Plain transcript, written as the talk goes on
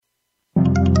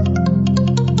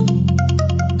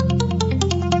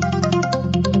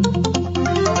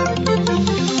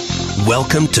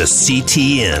Welcome to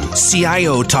CTN,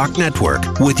 CIO Talk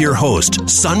Network, with your host,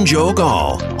 Sanjog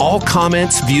Aul. All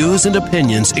comments, views, and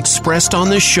opinions expressed on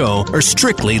this show are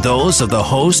strictly those of the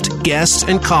host, guests,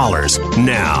 and callers.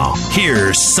 Now,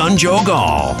 here's Sanjog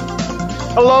Aul.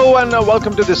 Hello, and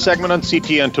welcome to this segment on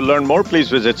CTN. To learn more, please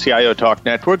visit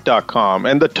CIOTalkNetwork.com.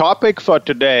 And the topic for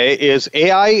today is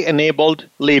AI-enabled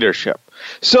leadership.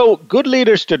 So good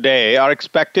leaders today are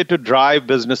expected to drive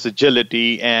business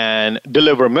agility and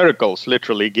deliver miracles,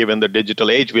 literally, given the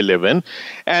digital age we live in.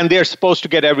 And they're supposed to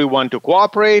get everyone to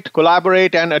cooperate,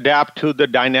 collaborate, and adapt to the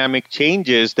dynamic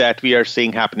changes that we are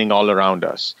seeing happening all around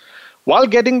us. While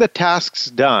getting the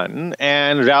tasks done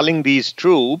and rallying these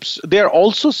troops, they're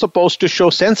also supposed to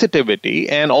show sensitivity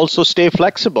and also stay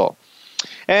flexible.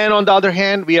 And on the other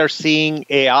hand, we are seeing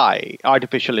AI,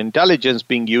 artificial intelligence,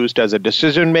 being used as a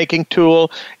decision-making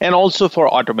tool and also for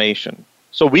automation.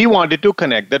 So we wanted to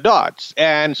connect the dots.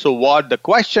 And so what the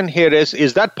question here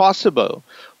is that possible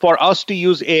for us to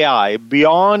use AI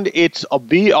beyond its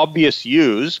obvious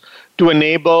use to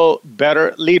enable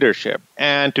better leadership?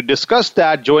 And to discuss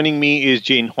that, joining me is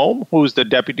Jeanne Holm, who's the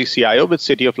Deputy CIO with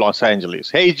City of Los Angeles.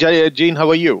 Hey, Jeanne, how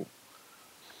are you?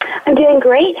 I'm doing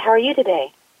great. How are you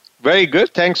today? Very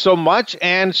good. Thanks so much.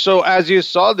 And so as you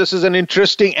saw, this is an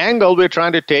interesting angle we're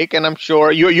trying to take, and I'm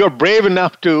sure you're brave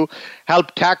enough to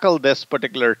help tackle this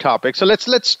particular topic. So let's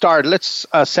start. Let's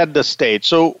set the stage.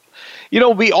 So,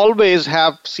 we always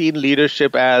have seen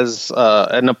leadership as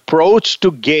an approach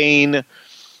to gain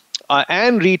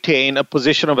and retain a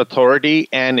position of authority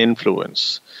and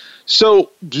influence. So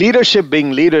leadership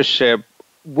being leadership,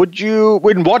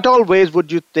 in what all ways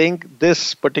would you think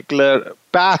this particular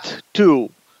path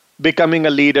to becoming a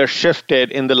leader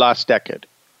shifted in the last decade?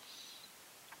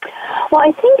 Well,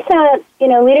 I think that,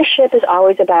 leadership is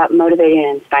always about motivating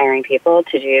and inspiring people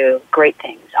to do great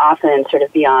things, often sort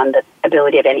of beyond the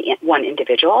ability of any one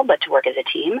individual, but to work as a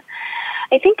team.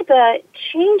 I think the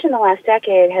change in the last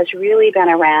decade has really been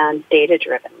around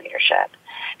data-driven leadership.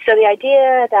 So the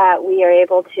idea that we are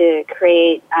able to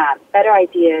create better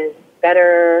ideas,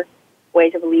 better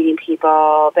ways of leading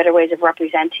people, better ways of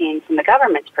representing from the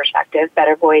government's perspective,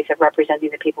 better ways of representing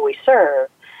the people we serve.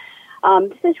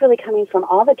 This is really coming from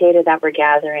all the data that we're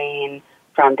gathering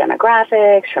from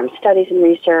demographics, from studies and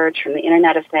research, from the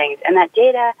Internet of Things, and that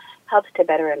data helps to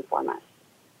better inform us.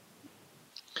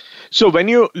 So when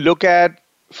you look at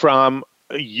from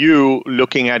you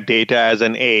looking at data as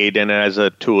an aid and as a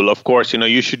tool, of course,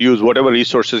 you should use whatever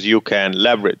resources you can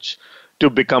leverage to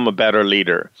become a better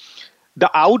leader. The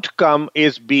outcome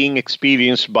is being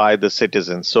experienced by the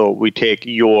citizens. So we take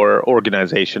your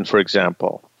organization, for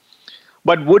example.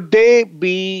 But would they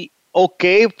be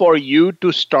okay for you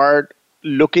to start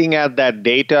looking at that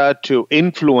data to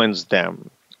influence them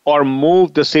or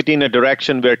move the city in a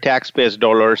direction where taxpayers'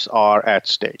 dollars are at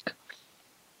stake?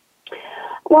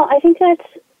 Well, I think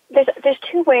there's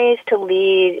two ways to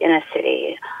lead in a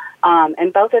city,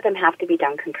 and both of them have to be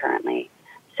done concurrently.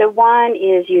 So one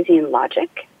is using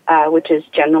logic, which is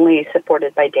generally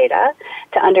supported by data,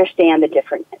 to understand the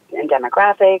different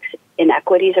demographics,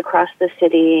 inequities across the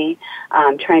city,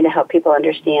 trying to help people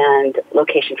understand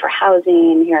location for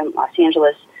housing. Here in Los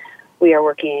Angeles, we are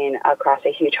working across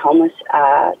a huge homeless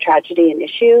tragedy and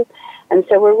issue. And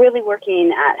so we're really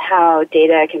working at how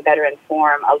data can better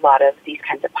inform a lot of these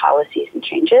kinds of policies and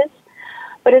changes.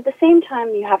 But at the same time,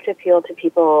 you have to appeal to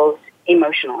people's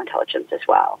emotional intelligence as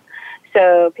well.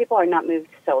 So people are not moved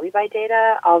solely by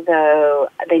data, although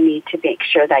they need to make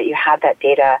sure that you have that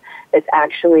data that's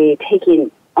actually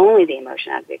taking only the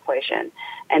emotion out of the equation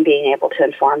and being able to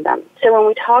inform them. So when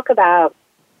we talk about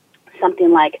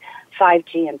something like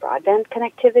 5G and broadband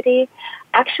connectivity,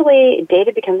 actually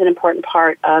data becomes an important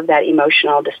part of that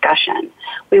emotional discussion.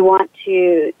 Los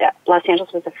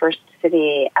Angeles was the first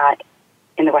city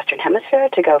in the Western Hemisphere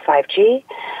to go 5G.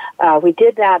 We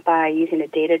did that by using a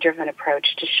data-driven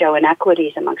approach to show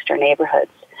inequities amongst our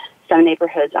neighborhoods. Some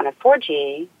neighborhoods on a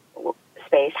 4G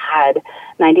space had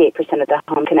 98% of the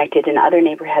home connected, and other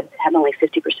neighborhoods had only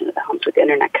 50% of the homes with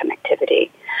internet connectivity.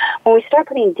 When we start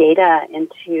putting data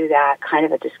into that kind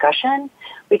of a discussion,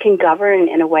 we can govern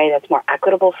in a way that's more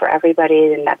equitable for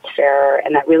everybody and that's fairer,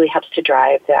 and that really helps to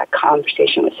drive that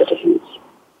conversation with citizens.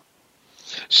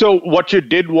 So what you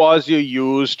did was you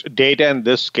used data in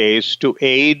this case to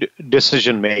aid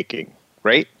decision making,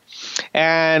 right?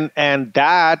 And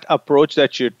that approach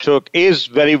that you took is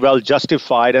very well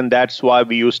justified, and that's why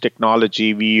we use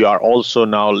technology. We are also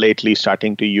now lately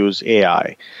starting to use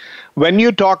AI. When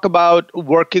you talk about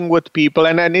working with people,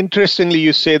 and interestingly,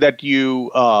 you say that you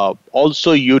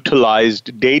also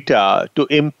utilized data to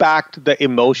impact the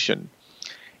emotion.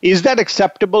 Is that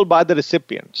acceptable by the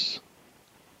recipients,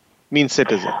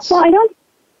 citizens? Well,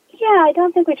 I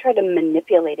don't think we try to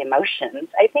manipulate emotions.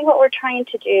 I think what we're trying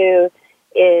to do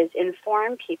is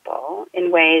inform people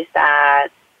in ways that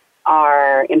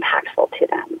are impactful to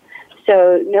them.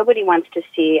 So nobody wants to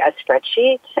see a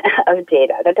spreadsheet of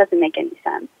data. That doesn't make any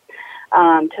sense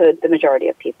to the majority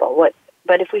of people.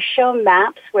 But if we show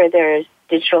maps where there's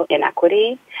digital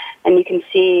inequity, and you can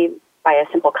see by a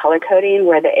simple color coding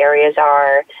where the areas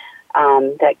are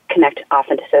that connect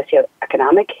often to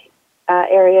socioeconomic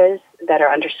areas that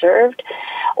are underserved,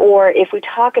 or if we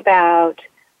talk about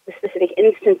the specific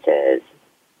instances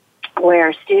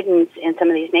where students in some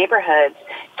of these neighborhoods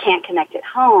can't connect at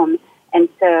home, and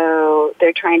so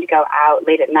they're trying to go out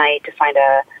late at night to find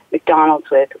a McDonald's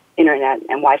with internet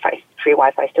and free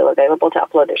Wi-Fi still available to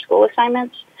upload their school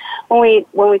assignments. When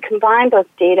we combine both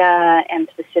data and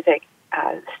specific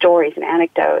stories and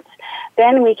anecdotes,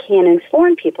 then we can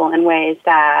inform people in ways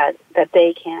that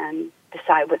they can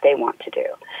decide what they want to do.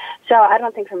 So I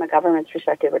don't think from a government's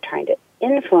perspective we're trying to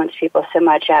influence people so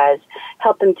much as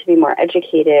help them to be more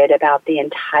educated about the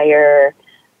entire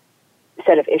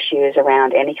set of issues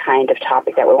around any kind of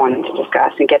topic that we're wanting to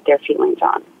discuss and get their feelings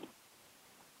on.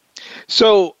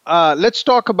 So let's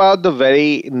talk about the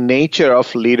very nature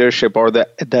of leadership, or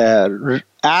the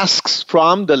asks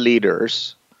from the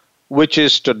leaders, which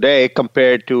is today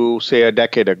compared to, say, a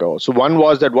decade ago. So one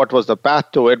was that what was the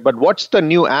path to it, but what's the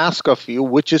new ask of you,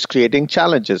 which is creating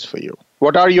challenges for you?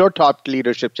 What are your top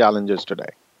leadership challenges today?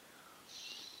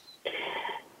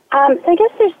 So I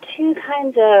guess there's two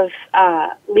kinds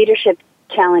of leadership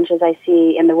challenges I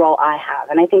see in the role I have,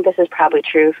 and I think this is probably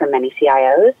true for many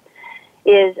CIOs,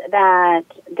 is that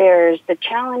there's the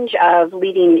challenge of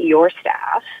leading your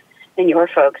staff and your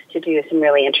folks to do some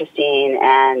really interesting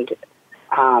and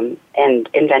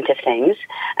inventive things.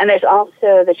 And there's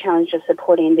also the challenge of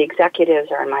supporting the executives,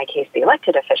 or in my case, the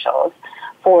elected officials,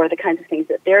 for the kinds of things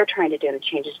that they're trying to do and the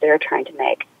changes they're trying to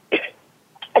make.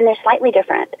 And they're slightly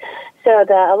different. So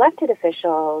the elected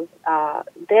officials,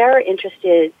 they're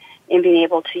interested in being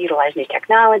able to utilize new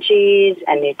technologies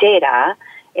and new data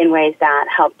in ways that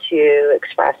help to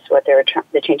express what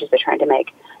the changes they're trying to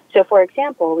make. So, for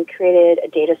example, we created a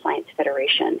data science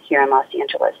federation here in Los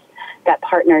Angeles that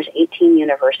partners 18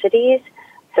 universities.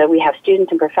 So we have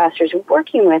students and professors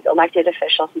working with elected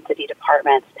officials and city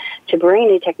departments to bring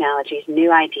new technologies,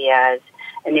 new ideas,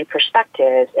 and new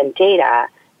perspectives and data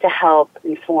to help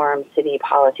inform city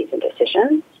policies and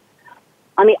decisions.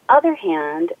 On the other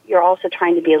hand, you're also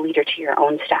trying to be a leader to your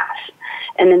own staff.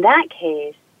 And in that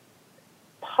case,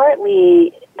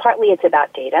 partly it's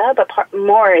about data, but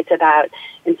more it's about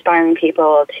inspiring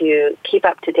people to keep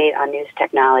up to date on new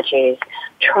technologies,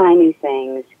 try new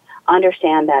things,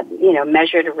 understand that,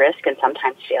 measured risk and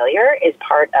sometimes failure is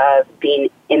part of being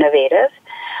innovative,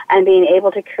 and being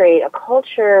able to create a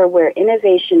culture where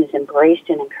innovation is embraced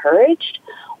and encouraged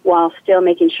while still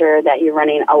making sure that you're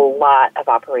running a lot of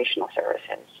operational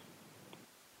services.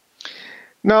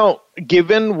 Now,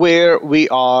 given where we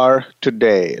are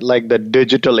today, like the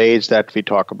digital age that we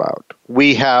talk about,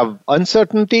 we have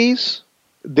uncertainties.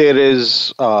 There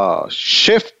is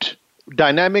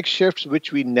dynamic shifts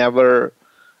which we never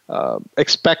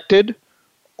expected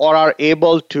or are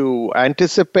able to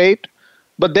anticipate.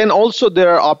 But then also there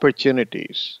are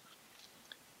opportunities.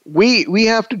 We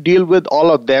have to deal with all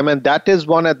of them, and that is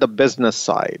one at the business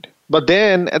side. But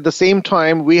then at the same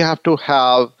time, we have to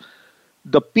have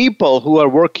the people who are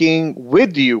working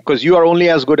with you, because you are only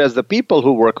as good as the people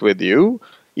who work with you.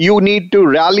 You need to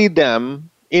rally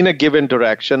them in a given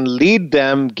direction, lead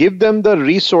them, give them the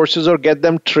resources, or get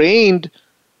them trained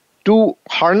to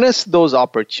harness those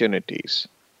opportunities.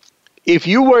 If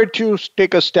you were to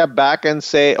take a step back and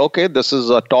say, okay, this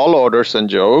is a tall order,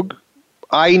 Sanjog,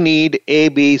 I need A,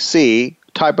 B, C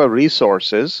type of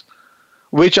resources,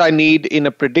 which I need in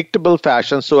a predictable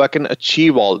fashion so I can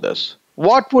achieve all this.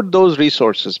 What would those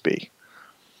resources be?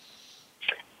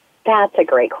 That's a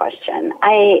great question.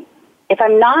 If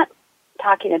I'm not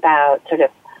talking about sort of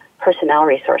personnel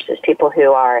resources, people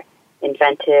who are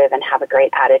inventive and have a great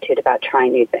attitude about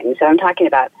trying new things, so I'm talking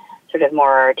about sort of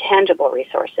more tangible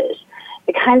resources.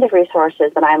 The kinds of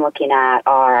resources that I'm looking at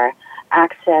are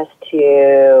access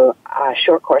to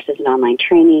short courses and online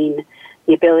training,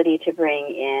 the ability to bring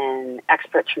in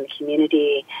experts from the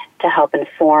community to help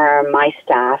inform my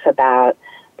staff about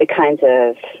the kinds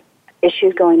of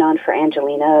issues going on for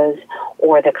Angelenos,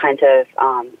 or the kinds of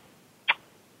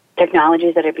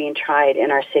technologies that are being tried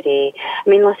in our city. I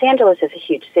mean, Los Angeles is a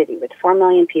huge city with 4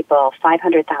 million people,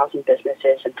 500,000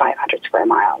 businesses, and 500 square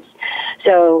miles.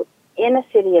 So in a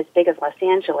city as big as Los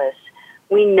Angeles,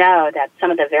 we know that some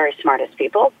of the very smartest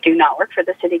people do not work for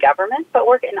the city government, but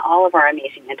work in all of our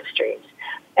amazing industries.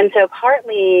 And so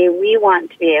partly we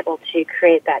want to be able to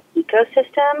create that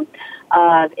ecosystem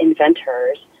of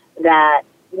inventors that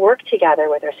work together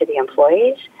with our city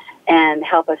employees and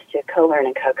help us to co-learn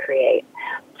and co-create.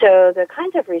 So the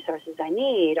kinds of resources I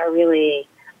need are really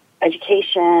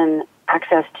education,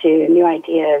 access to new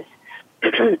ideas,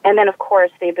 and then, of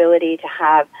course, the ability to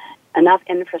have enough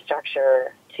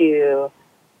infrastructure to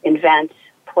invent,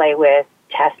 play with,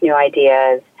 test new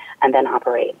ideas, and then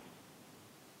operate.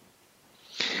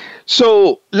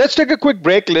 So let's take a quick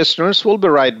break, listeners. We'll be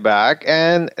right back.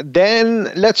 And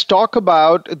then let's talk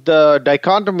about the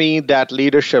dichotomy that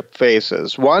leadership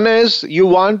faces. One is you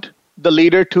want the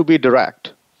leader to be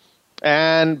direct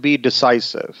and be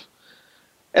decisive.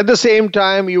 At the same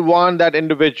time, you want that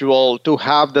individual to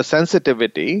have the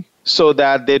sensitivity so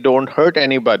that they don't hurt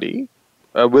anybody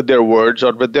with their words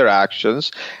or with their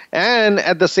actions. And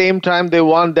at the same time, they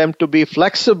want them to be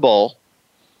flexible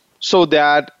so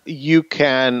that you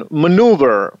can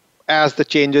maneuver as the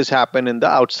changes happen in the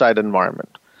outside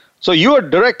environment. So you are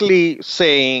directly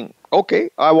saying, okay,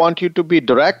 I want you to be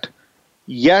direct,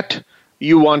 yet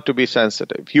you want to be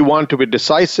sensitive. You want to be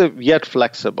decisive, yet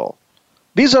flexible.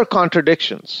 These are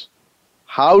contradictions.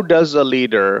 How does a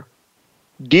leader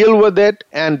deal with it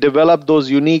and develop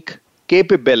those unique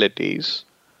capabilities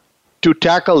to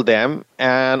tackle them?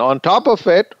 And on top of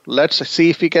it, let's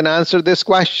see if we can answer this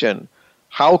question.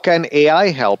 How can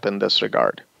AI help in this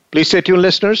regard? Please stay tuned,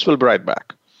 listeners. We'll be right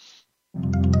back.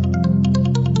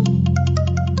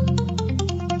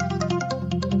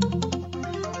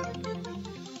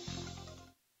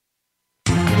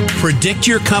 Predict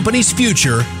your company's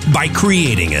future by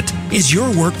creating it. Is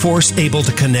your workforce able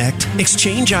to connect,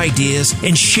 exchange ideas,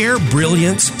 and share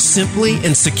brilliance simply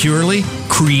and securely?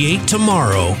 Create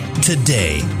tomorrow,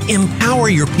 today. Empower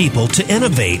your people to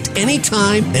innovate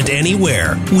anytime and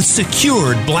anywhere with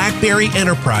secured BlackBerry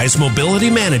Enterprise mobility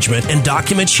management and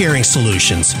document sharing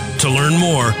solutions. To learn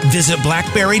more, visit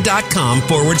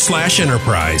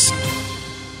blackberry.com/enterprise.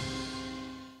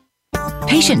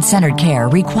 Patient-centered care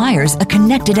requires a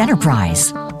connected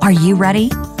enterprise. Are you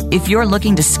ready? If you're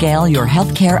looking to scale your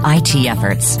healthcare IT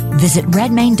efforts, visit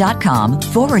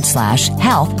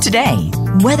redmayne.com/health today.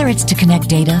 Whether it's to connect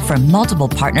data from multiple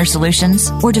partner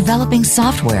solutions or developing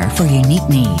software for unique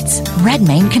needs,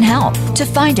 Redmayne can help. To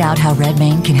find out how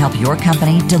Redmayne can help your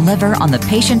company deliver on the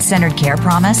patient-centered care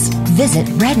promise, visit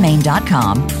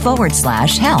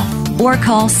redmayne.com/health or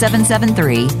call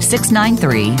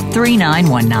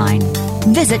 773-693-3919.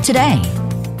 Visit today.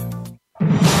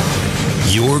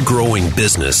 Your growing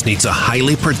business needs a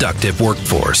highly productive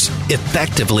workforce,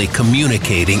 effectively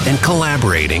communicating and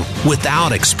collaborating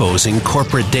without exposing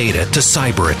corporate data to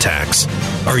cyber attacks.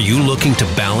 Are you looking to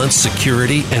balance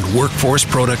security and workforce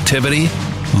productivity?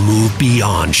 Move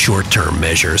beyond short-term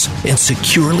measures and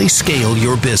securely scale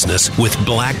your business with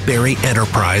BlackBerry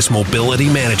Enterprise Mobility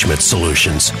Management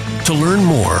Solutions. To learn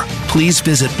more, please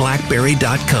visit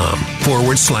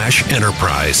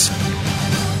blackberry.com/enterprise.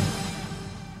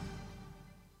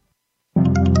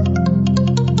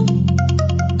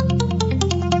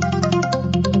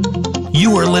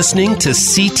 You are listening to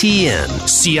CTN,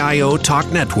 CIO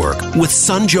Talk Network, with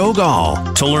Sanjog Aul.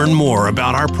 To learn more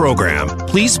about our program,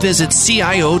 please visit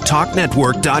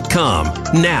CIOTalkNetwork.com.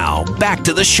 Now, back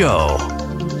to the show.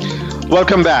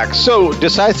 Welcome back. So,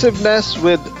 decisiveness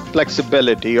with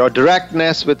flexibility or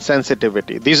directness with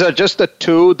sensitivity. These are just the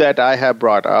two that I have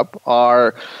brought up,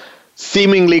 are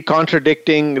seemingly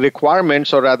contradicting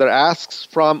requirements or rather asks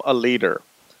from a leader.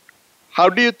 How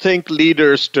do you think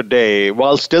leaders today,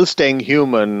 while still staying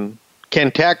human, can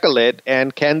tackle it,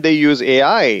 and can they use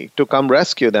AI to come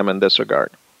rescue them in this regard?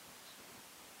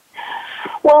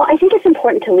 Well, I think it's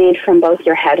important to lead from both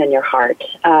your head and your heart.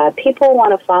 People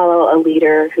want to follow a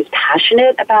leader who's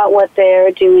passionate about what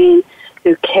they're doing,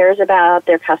 who cares about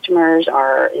their customers,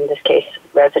 or in this case,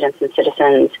 residents and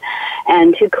citizens,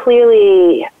 and who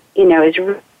clearly, is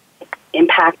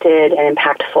impacted and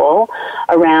impactful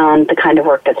around the kind of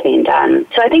work that's being done.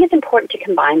 So I think it's important to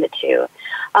combine the two.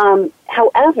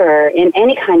 However, in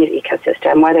any kind of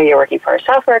ecosystem, whether you're working for a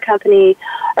software company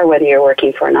or whether you're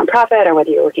working for a nonprofit or whether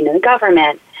you're working in the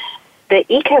government, the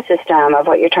ecosystem of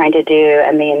what you're trying to do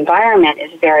and the environment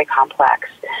is very complex.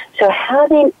 So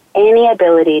having any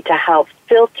ability to help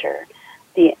filter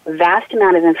the vast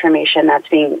amount of information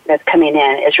that's coming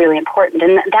in is really important.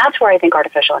 And that's where I think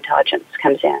artificial intelligence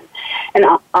comes in. And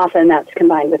often that's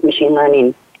combined with machine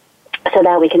learning so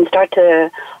that we can start to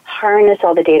harness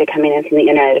all the data coming in from the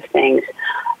Internet of Things,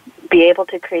 be able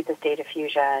to create this data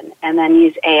fusion, and then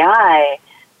use AI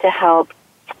to help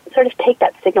sort of take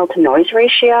that signal-to-noise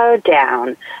ratio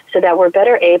down so that we're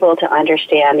better able to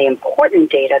understand the important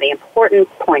data, the important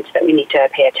points that we need to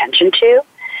pay attention to,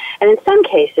 and in some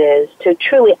cases, to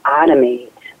truly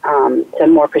automate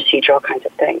some more procedural kinds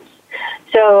of things.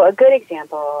 So a good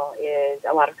example is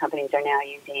a lot of companies are now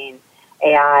using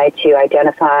AI to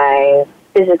identify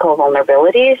physical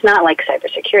vulnerabilities, not like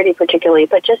cybersecurity particularly,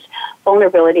 but just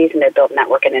vulnerabilities in their built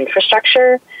network and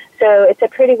infrastructure. So it's a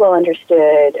pretty well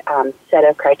understood set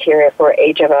of criteria for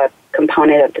age of a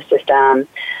component of the system,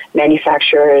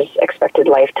 manufacturer's expected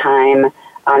lifetime,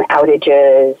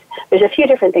 outages. There's a few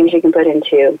different things you can put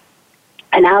into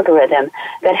an algorithm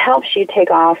that helps you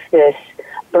take off this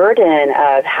burden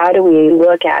of how do we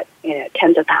look at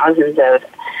tens of thousands of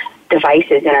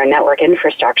devices in our network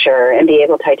infrastructure and be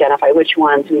able to identify which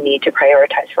ones we need to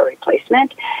prioritize for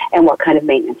replacement and what kind of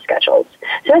maintenance schedules.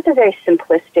 So that's a very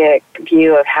simplistic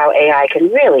view of how AI can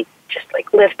really just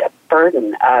lift a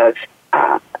burden of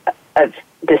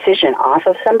decision off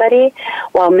of somebody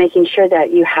while making sure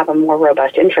that you have a more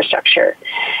robust infrastructure.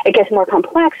 It gets more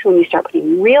complex when you start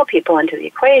putting real people into the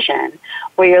equation,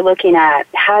 where you're looking at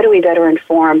how do we better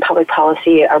inform public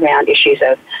policy around issues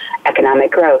of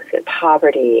economic growth,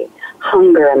 poverty,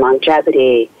 hunger, and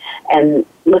longevity, and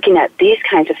looking at these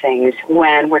kinds of things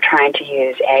when we're trying to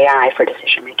use AI for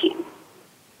decision making.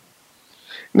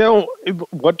 Now,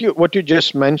 what you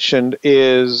just mentioned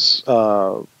is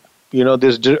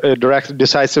this direct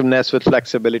decisiveness with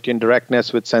flexibility and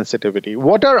directness with sensitivity.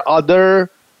 What are other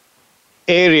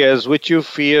areas which you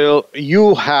feel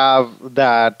you have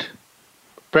that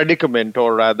predicament,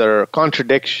 or rather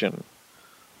contradiction,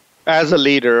 as a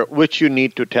leader, which you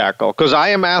need to tackle? Because I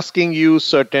am asking you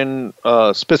certain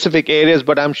specific areas,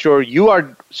 but I'm sure you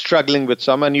are struggling with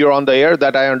some, and you're on the air,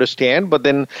 that I understand. But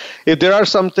then if there are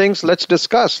some things, let's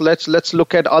discuss. Let's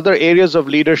look at other areas of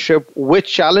leadership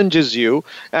which challenges you,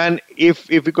 and if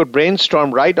we could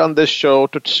brainstorm right on this show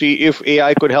to see if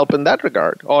AI could help in that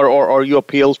regard, or you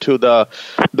appeal to the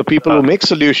people who make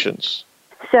solutions.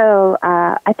 So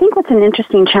I think what's an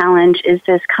interesting challenge is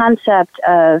this concept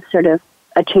of sort of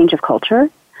a change of culture.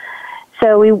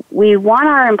 So we want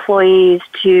our employees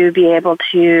to be able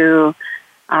to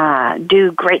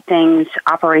do great things,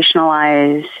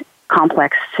 operationalize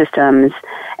complex systems,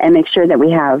 and make sure that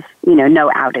we have, no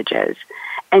outages.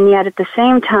 And yet at the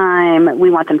same time, we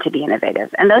want them to be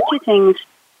innovative. And those two things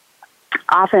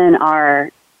often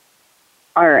are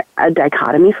a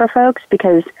dichotomy for folks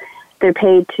because they're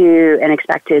paid to and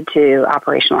expected to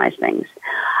operationalize things.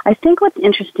 I think what's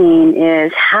interesting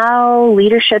is how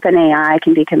leadership and AI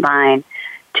can be combined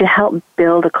to help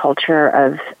build a culture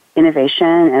of innovation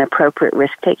and appropriate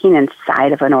risk-taking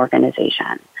inside of an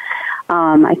organization.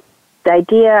 The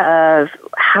idea of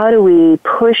how do we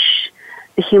push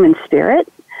the human spirit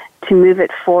to move it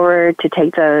forward, to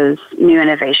take those new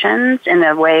innovations in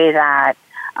a way that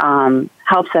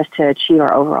helps us to achieve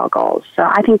our overall goals. So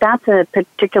I think that's a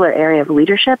particular area of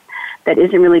leadership that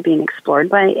isn't really being explored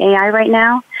by AI right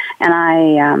now, and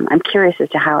I'm curious as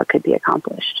to how it could be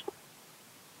accomplished.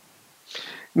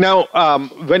 Now,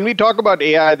 when we talk about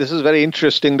AI, this is very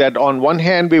interesting that on one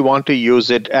hand, we want to use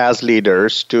it as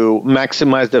leaders to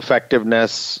maximize the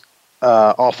effectiveness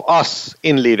of us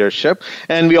in leadership,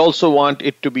 and we also want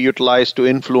it to be utilized to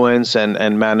influence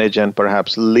and manage and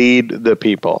perhaps lead the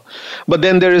people. But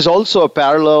then there is also a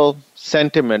parallel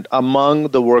sentiment among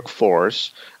the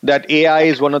workforce that AI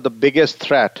is one of the biggest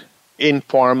threat in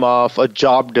form of a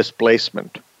job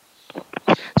displacement.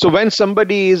 So when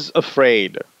somebody is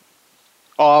afraid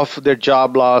of their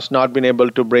job loss, not being able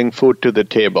to bring food to the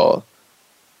table,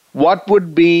 what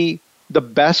would be the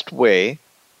best way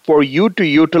for you to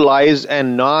utilize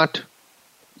and not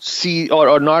see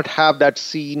or not have that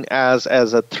seen as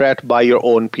a threat by your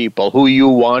own people who you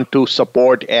want to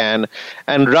support and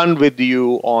run with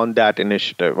you on that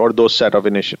initiative or those set of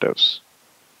initiatives?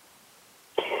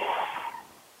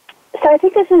 So I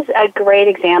think this is a great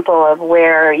example of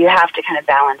where you have to kind of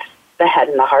balance the head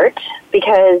and the heart,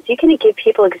 because you can give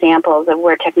people examples of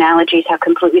where technologies have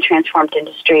completely transformed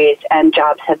industries and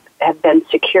jobs have been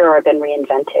secure or been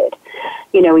reinvented.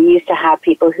 We used to have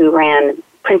people who ran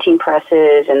printing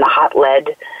presses in the hot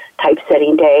lead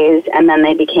typesetting days, and then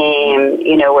they became,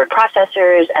 word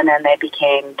processors, and then they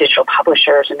became digital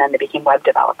publishers, and then they became web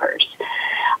developers.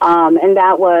 And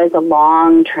that was a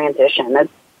long transition.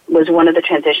 was one of the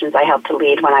transitions I helped to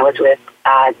lead when I was with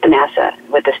the NASA,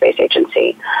 with the space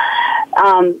agency.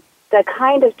 The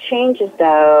kind of changes,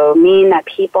 though, mean that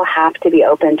people have to be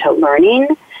open to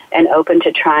learning and open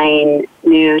to trying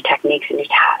new techniques and new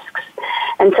tasks.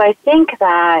 And so I think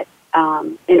that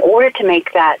in order to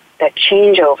make that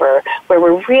changeover where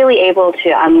we're really able to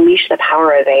unleash the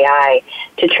power of AI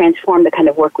to transform the kind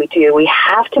of work we do, we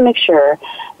have to make sure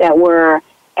that we're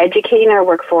educating our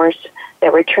workforce,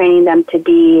 that we're training them to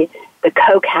be the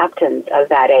co-captains of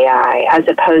that AI as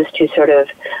opposed to sort of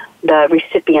the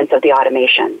recipients of the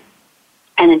automation.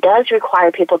 And it does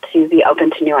require people to be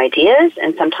open to new ideas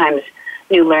and sometimes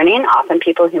new learning, often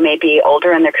people who may be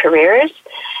older in their careers.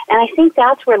 And I think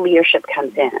that's where leadership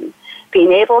comes in,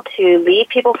 being able to lead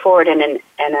people forward in an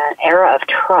era of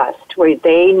trust where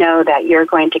they know that you're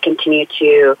going to continue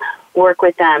to work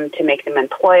with them to make them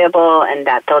employable and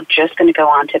that they're just going to go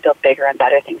on to build bigger and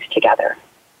better things together.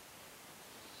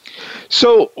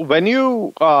 So when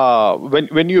you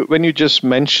just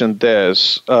mentioned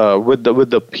this with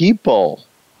the people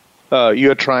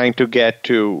you're trying to get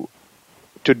to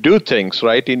do things,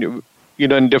 right? In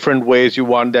different ways, you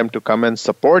want them to come and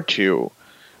support you.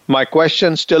 My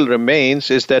question still remains: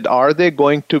 is that are they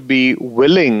going to be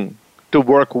willing to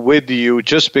work with you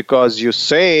just because you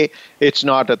say it's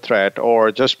not a threat,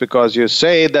 or just because you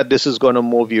say that this is going to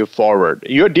move you forward?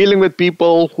 You're dealing with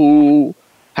people who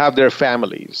have their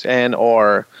families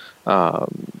or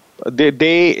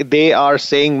they are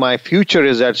saying my future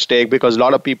is at stake, because a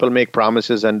lot of people make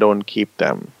promises and don't keep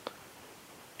them.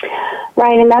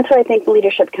 Right, and that's where I think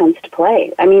leadership comes to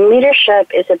play. I mean,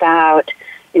 leadership is about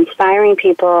inspiring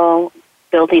people,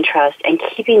 building trust, and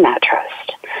keeping that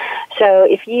trust. So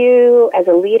if you, as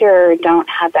a leader, don't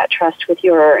have that trust with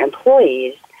your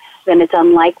employees, then it's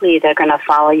unlikely they're going to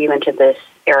follow you into this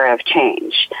era of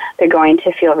change. They're going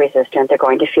to feel resistant. They're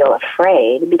going to feel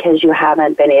afraid because you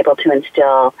haven't been able to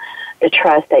instill the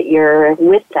trust that you're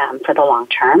with them for the long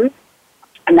term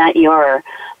and that you're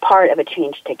part of a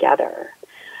change together.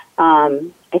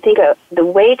 I think the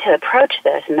way to approach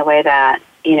this, and the way that,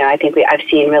 I think I've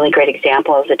seen really great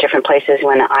examples at different places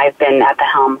when I've been at the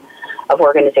helm of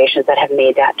organizations that have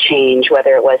made that change,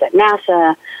 whether it was at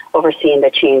NASA, overseeing the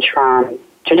change from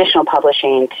traditional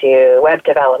publishing to web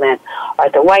development, or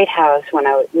at the White House when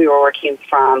we were working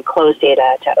from closed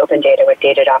data to open data with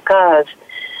data.gov.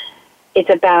 It's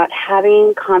about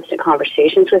having constant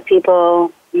conversations with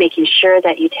people, making sure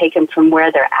that you take them from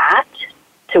where they're at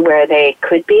to where they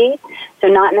could be. So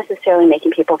not necessarily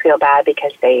making people feel bad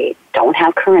because they don't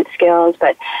have current skills,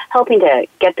 but helping to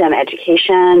get them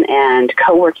education and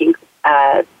co-working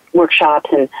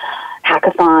workshops and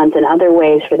hackathons and other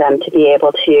ways for them to be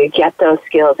able to get those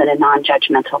skills in a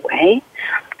non-judgmental way.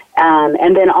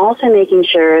 And then also making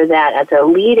sure that as a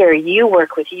leader, you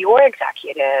work with your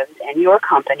executives and your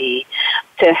company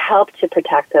to help to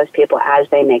protect those people as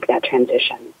they make that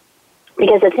transition.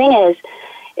 Because the thing is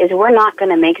we're not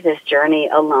going to make this journey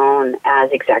alone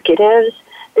as executives.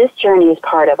 This journey is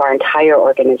part of our entire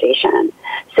organization.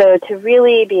 So to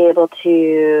really be able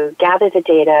to gather the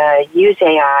data, use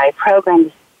AI,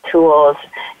 program tools,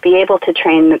 be able to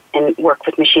train and work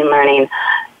with machine learning,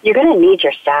 you're going to need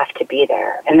your staff to be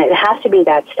there. And it has to be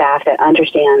that staff that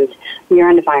understands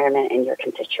your environment and your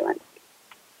constituents.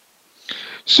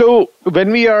 So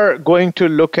when we are going to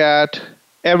look at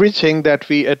everything that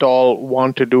we at all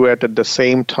want to do at the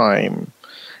same time,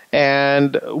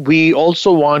 and we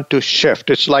also want to shift.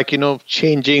 It's like,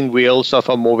 changing wheels of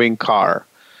a moving car.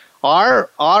 Are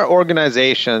our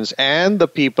organizations and the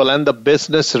people and the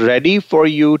business ready for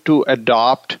you to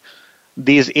adopt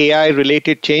these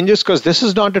AI-related changes? Because this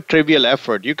is not a trivial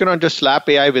effort. You cannot just slap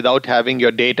AI without having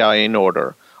your data in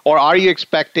order. Or are you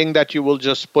expecting that you will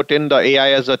just put in the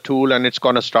AI as a tool and it's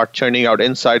going to start churning out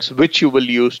insights, which you will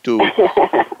use to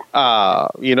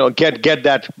get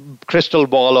that crystal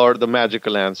ball or the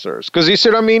magical answers? Because you see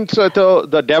what I mean? So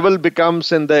the devil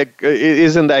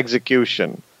is in the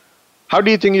execution. How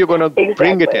do you think you're going to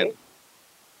bring it in?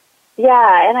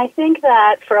 Yeah, and I think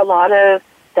that for a lot of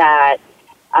that,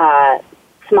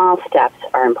 small steps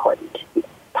are important.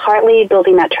 Partly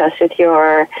building that trust with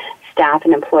your staff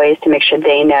and employees to make sure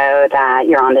they know that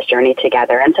you're on this journey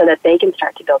together, and so that they can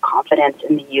start to build confidence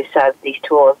in the use of these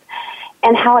tools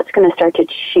and how it's going to start to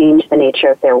change the nature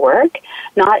of their work,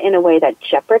 not in a way that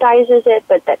jeopardizes it,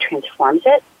 but that transforms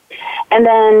it. And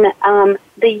then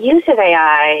the use of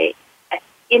AI,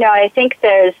 I think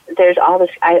there's all this,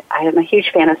 I am a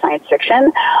huge fan of science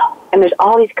fiction, and there's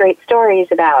all these great stories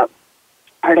about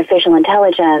artificial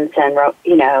intelligence and,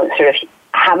 sort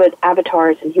of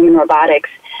avatars and human robotics.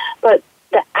 But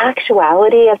the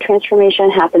actuality of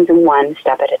transformation happens in one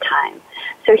step at a time.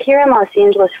 So here in Los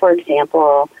Angeles, for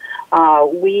example,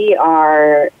 we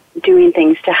are doing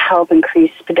things to help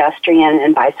increase pedestrian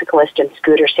and bicyclist and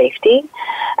scooter safety.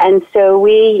 And so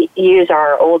we use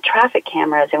our old traffic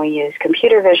cameras and we use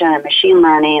computer vision and machine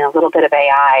learning, a little bit of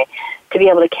AI, to be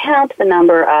able to count the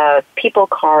number of people,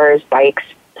 cars, bikes,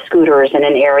 scooters in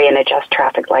an area and adjust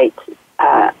traffic lights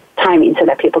timing so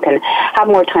that people can have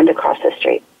more time to cross the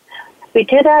street. We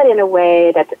do that in a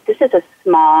way that this is a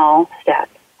small step.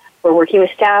 We're working with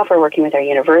staff, we're working with our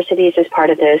universities as part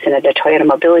of this, and the Toyota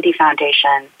Mobility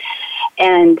Foundation.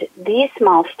 And these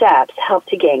small steps help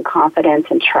to gain confidence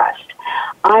and trust.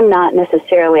 I'm not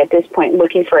necessarily at this point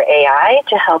looking for AI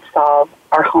to help solve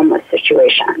our homeless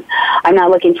situation. I'm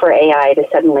not looking for AI to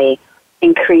suddenly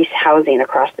increase housing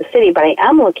across the city, but I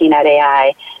am looking at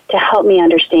AI to help me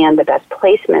understand the best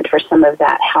placement for some of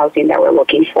that housing that we're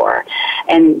looking for,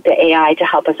 and the AI to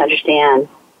help us understand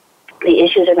the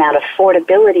issues around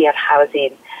affordability of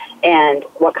housing and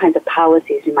what kinds of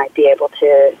policies we might be able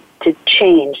to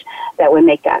change that would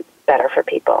make that better for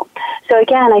people. So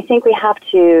again, I think we have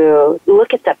to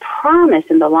look at the promise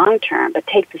in the long term, but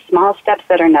take the small steps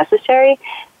that are necessary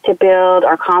to build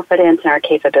our confidence and our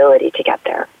capability to get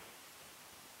there.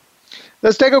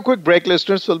 Let's take a quick break,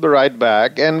 listeners. We'll be right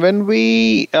back. And when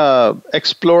we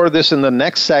explore this in the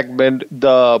next segment,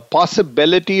 the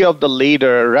possibility of the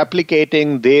leader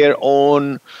replicating their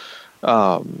own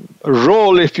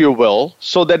role, if you will,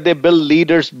 so that they build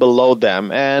leaders below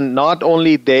them. And not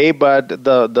only they, but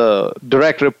the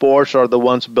direct reports or the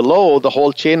ones below, the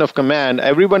whole chain of command,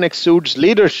 everyone exudes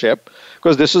leadership,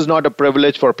 because this is not a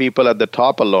privilege for people at the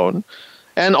top alone.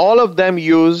 And all of them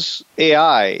use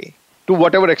AI to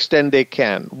whatever extent they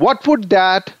can. What would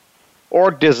that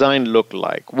org design look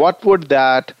like? What would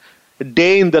that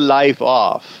day in the life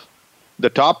of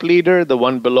the top leader, the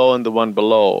one below, and the one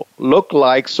below look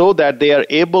like, so that they are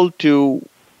able to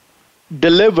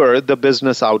deliver the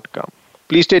business outcome?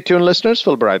 Please stay tuned, listeners.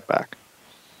 We'll be right back.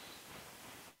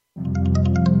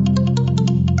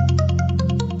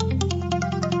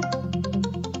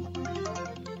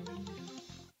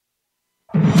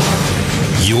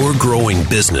 Your growing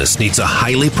business needs a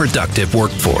highly productive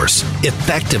workforce,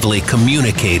 effectively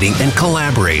communicating and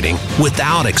collaborating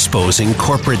without exposing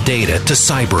corporate data to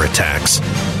cyber attacks.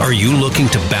 Are you looking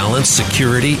to balance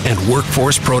security and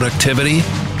workforce productivity?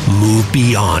 Move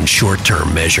beyond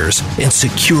short-term measures and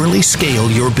securely scale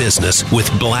your business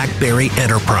with BlackBerry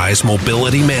Enterprise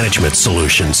Mobility Management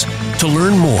Solutions. To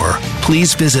learn more,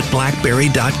 please visit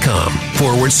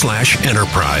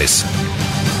blackberry.com/enterprise.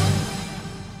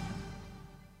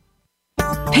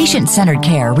 Patient-centered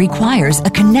care requires a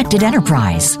connected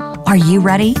enterprise. Are you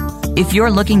ready? If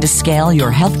you're looking to scale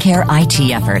your healthcare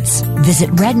IT efforts, visit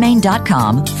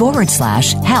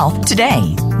redmain.com/health today.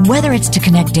 Whether it's to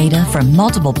connect data from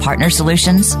multiple partner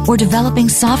solutions or developing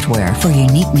software for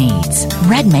unique needs,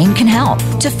 Redmain can help.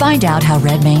 To find out how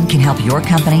Redmain can help your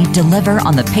company deliver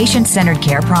on the patient-centered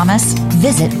care promise,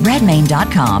 visit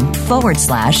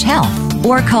redmain.com/health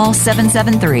or call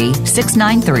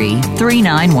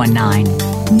 773-693-3919.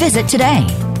 Visit today.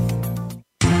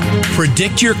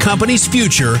 Predict your company's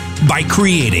future by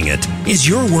creating it. Is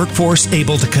your workforce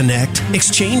able to connect,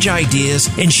 exchange ideas,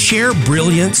 and share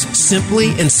brilliance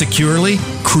simply and securely?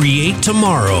 Create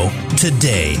tomorrow,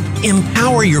 today.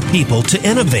 Empower your people to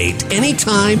innovate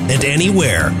anytime and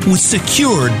anywhere with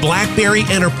secured BlackBerry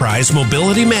Enterprise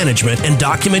Mobility Management and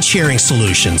Document Sharing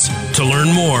Solutions. To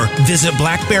learn more, visit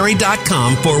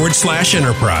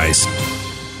blackberry.com/enterprise.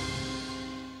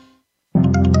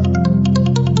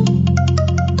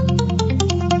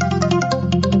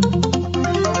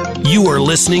 You are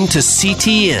listening to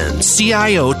CTN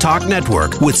CIO Talk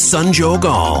Network with Sanjog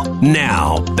Aul.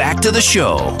 Now, back to the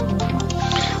show.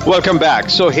 Welcome back.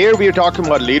 So here we are talking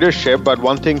about leadership, but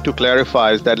one thing to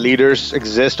clarify is that leaders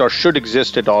exist or should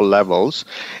exist at all levels,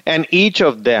 and each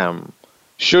of them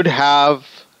should have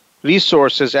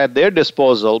resources at their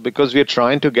disposal, because we're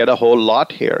trying to get a whole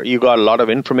lot here. You got a lot of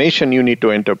information you need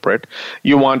to interpret.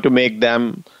 You want to make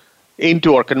them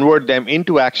into or convert them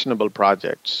into actionable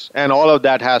projects. And all of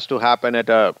that has to happen at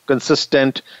a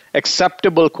consistent,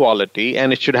 acceptable quality,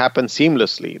 and it should happen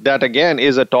seamlessly. That, again,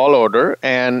 is a tall order,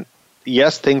 and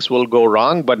yes, things will go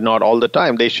wrong, but not all the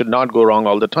time. They should not go wrong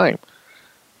all the time.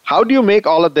 How do you make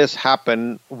all of this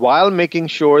happen while making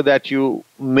sure that you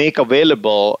make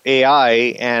available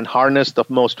AI and harness the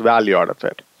most value out of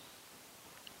it?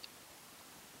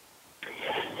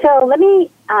 So let me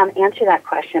answer that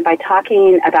question by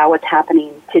talking about what's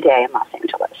happening today in Los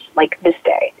Angeles, like this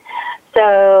day.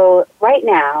 So right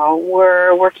now,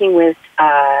 we're working with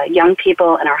young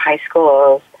people in our high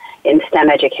schools in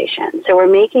STEM education. So we're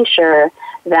making sure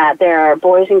that there are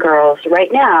boys and girls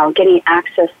right now getting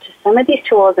access to some of these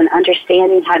tools and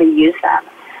understanding how to use them.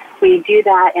 We do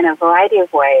that in a variety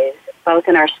of ways, both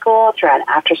in our school through an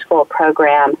after-school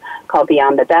program called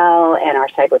Beyond the Bell and our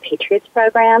Cyber Patriots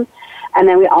program. And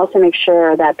then we also make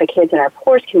sure that the kids in our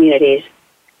poorest communities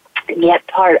get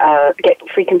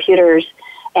free computers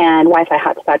and Wi-Fi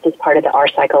hotspots as part of the Our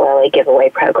Cycle LA giveaway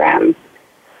program.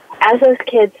 As those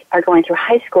kids are going through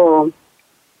high school,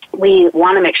 we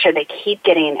want to make sure they keep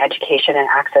getting education and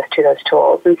access to those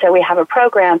tools. And so we have a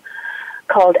program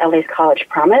called LA's College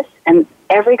Promise, and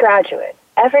every graduate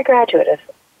of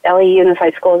LA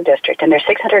Unified Schools District, and there's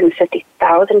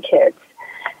 650,000 kids,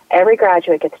 every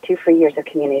graduate gets 2 free years of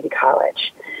community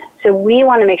college. So we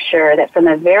want to make sure that from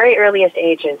the very earliest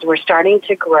ages, we're starting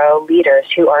to grow leaders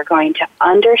who are going to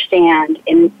understand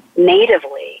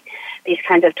natively these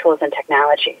kinds of tools and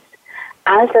technologies.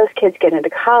 As those kids get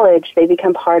into college, they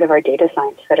become part of our Data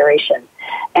Science Federation.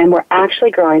 And we're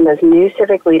actually growing those new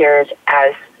civic leaders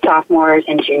as sophomores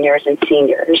and juniors and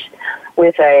seniors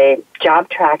with a job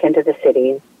track into the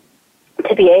city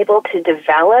to be able to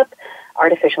develop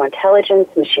artificial intelligence,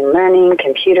 machine learning,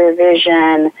 computer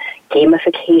vision,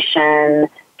 gamification,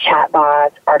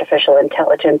 chatbots, artificial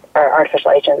intelligence, or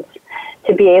artificial agents,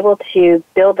 to be able to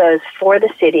build those for the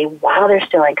city while they're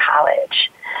still in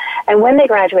college. And when they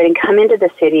graduate and come into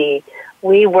the city,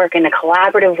 we work in a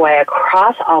collaborative way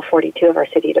across all 42 of our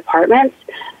city departments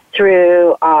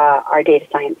through our data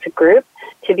science group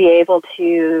to be able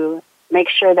to make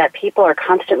sure that people are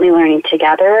constantly learning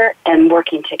together and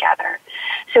working together.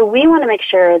 So we want to make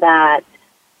sure that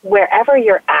wherever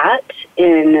you're at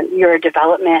in your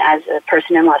development as a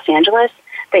person in Los Angeles,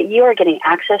 that you are getting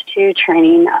access to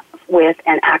training with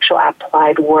an actual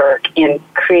applied work in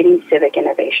creating civic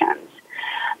innovations.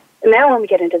 And then when we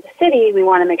get into the city, we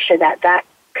want to make sure that that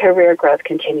career growth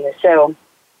continues. So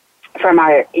from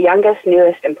our youngest,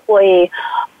 newest employee,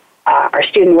 our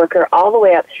student worker, all the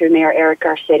way up through Mayor Eric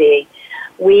Garcetti,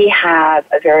 we have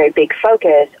a very big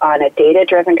focus on a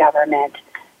data-driven government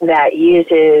that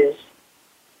uses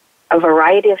a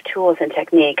variety of tools and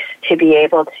techniques to be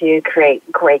able to create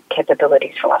great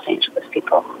capabilities for Los Angeles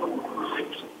people.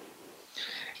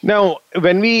 Now,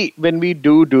 when we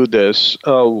do this,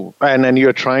 and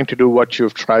you're trying to do what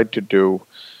you've tried to do,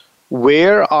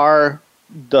 where are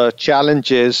the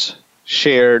challenges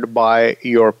shared by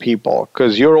your people?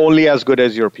 Because you're only as good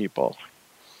as your people.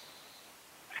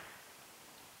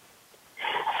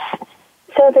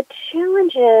 So the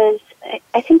challenges,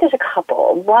 I think there's a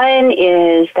couple. One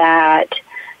is that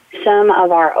some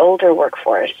of our older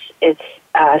workforce is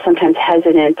sometimes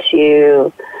hesitant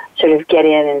to sort of get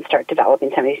in and start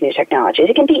developing some of these new technologies.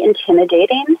 It can be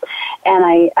intimidating,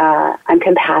 and I'm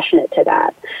compassionate to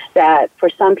that. That for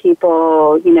some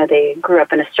people, they grew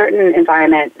up in a certain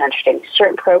environment, understanding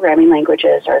certain programming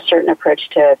languages or a certain approach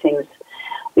to things.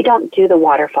 We don't do the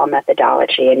waterfall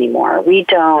methodology anymore. We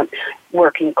don't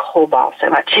work in COBOL so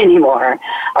much anymore,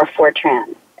 or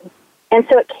Fortran. And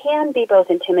so it can be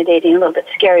both intimidating and a little bit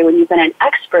scary when you've been an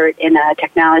expert in a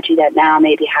technology that now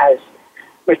maybe has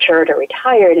matured or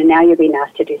retired, and now you're being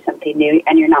asked to do something new,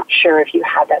 and you're not sure if you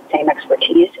have that same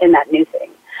expertise in that new thing.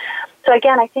 So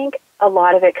again, I think a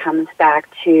lot of it comes back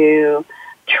to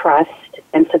trust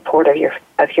and support of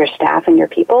your staff and your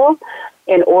people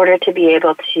in order to be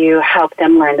able to help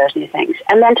them learn those new things.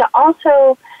 And then to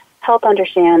also help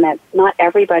understand that not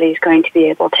everybody's going to be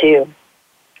able to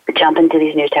jump into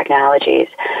these new technologies.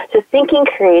 So thinking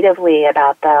creatively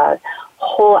about the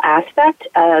whole aspect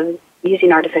of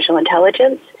using artificial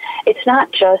intelligence, it's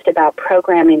not just about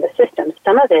programming the systems.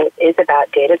 Some of it is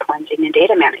about data cleansing and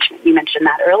data management. You mentioned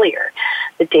that earlier.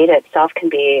 The data itself can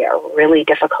be really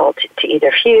difficult to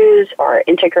either fuse or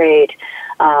integrate,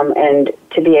 and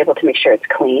to be able to make sure it's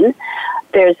clean.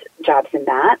 There's jobs in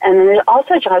that. And then there's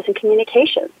also jobs in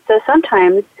communication. So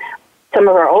sometimes some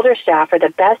of our older staff are the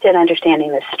best at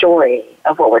understanding the story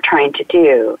of what we're trying to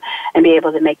do and be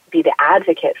able to be the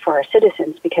advocate for our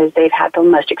citizens because they've had the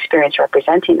most experience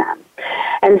representing them.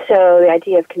 And so the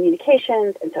idea of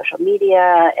communications and social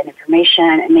media and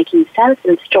information and making sense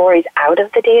and stories out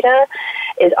of the data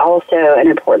is also an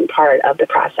important part of the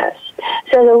process.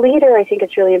 So as a leader, I think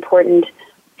it's really important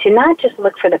to not just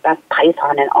look for the best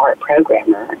Python and R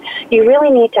programmer. You really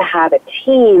need to have a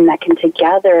team that can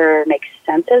together make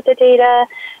sense of the data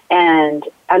and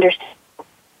understand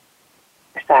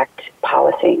affect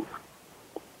policy.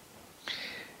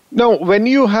 Now, when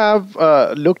you have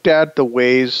looked at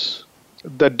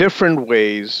the different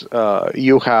ways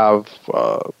you have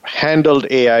handled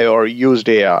AI or used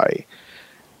AI,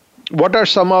 what are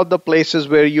some of the places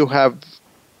where you have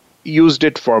used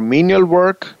it for menial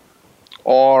work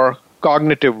or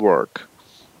cognitive work,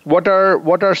 what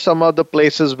are some of the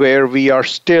places where we are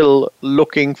still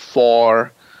looking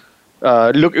for,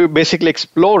 basically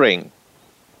exploring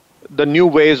the new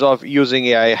ways of using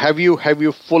AI? Have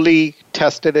you fully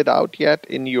tested it out yet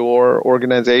in your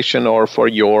organization or for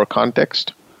your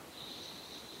context?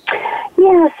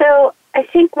 Yeah, so I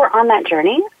think we're on that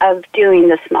journey of doing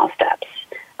the small steps.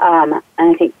 And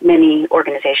I think many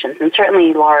organizations, and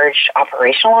certainly large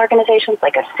operational organizations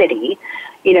like a city,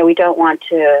 we don't want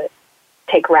to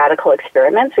take radical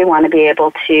experiments. We want to be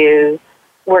able to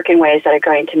work in ways that are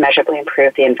going to measurably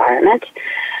improve the environment.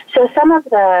 So some of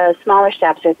the smaller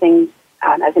steps are things,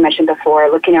 as I mentioned before,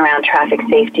 looking around traffic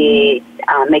safety,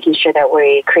 making sure that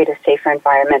we create a safer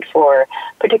environment for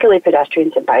particularly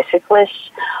pedestrians and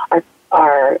bicyclists.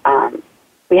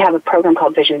 We have a program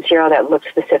called Vision Zero that looks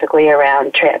specifically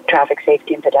around traffic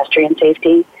safety and pedestrian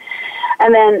safety.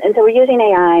 And so we're using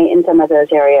AI in some of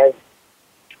those areas.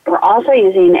 We're also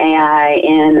using AI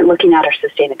in looking at our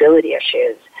sustainability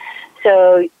issues.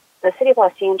 So the city of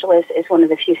Los Angeles is one of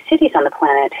the few cities on the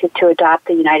planet to adopt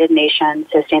the United Nations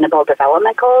Sustainable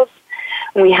Development Goals.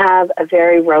 We have a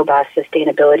very robust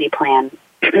sustainability plan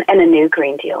and a new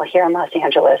Green Deal here in Los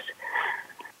Angeles.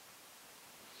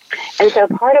 And so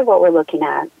part of what we're looking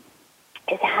at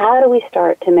is how do we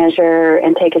start to measure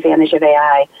and take advantage of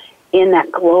AI in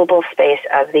that global space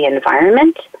of the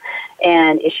environment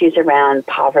and issues around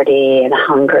poverty and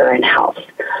hunger and health.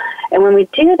 And when we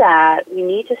do that, we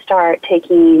need to start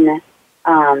taking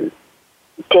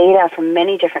data from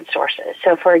many different sources.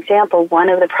 So, for example, one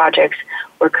of the projects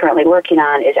we're currently working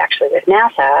on is actually with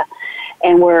NASA,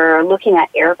 and we're looking at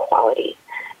air quality.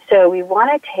 So we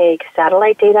want to take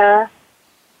satellite data,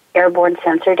 airborne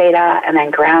sensor data, and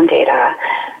then ground data,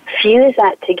 fuse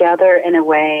that together in a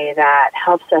way that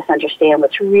helps us understand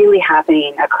what's really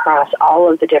happening across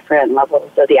all of the different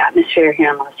levels of the atmosphere here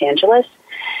in Los Angeles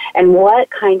and what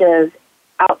kind of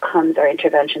outcomes our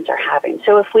interventions are having.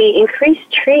 So if we increase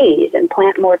trees and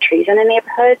plant more trees in a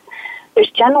neighborhood,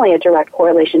 there's generally a direct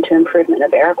correlation to improvement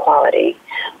of air quality.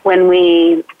 When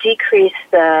we decrease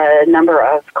the number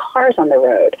of cars on the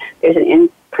road, there's an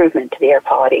improvement to the air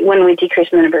quality. When we decrease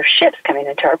the number of ships coming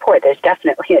into our port, there's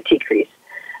definitely a decrease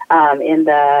in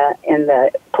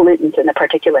the pollutants and the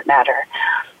particulate matter.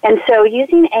 And so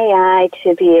using AI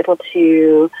to be able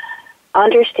to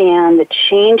understand the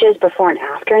changes before and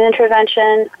after an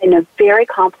intervention in a very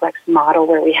complex model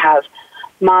where we have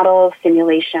models,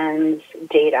 simulations,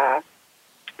 data,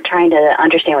 trying to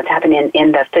understand what's happening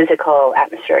in the physical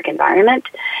atmospheric environment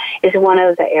is one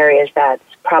of the areas that's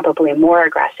probably more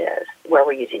aggressive where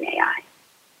we're using AI.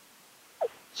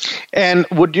 And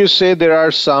would you say there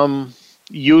are some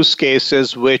use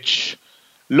cases which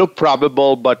look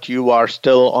probable, but you are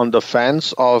still on the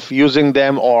fence of using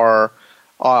them, or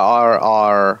you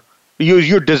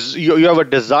have a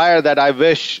desire that I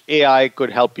wish AI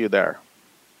could help you there?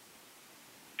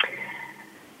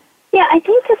 Yeah, I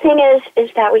think the thing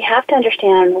is that we have to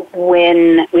understand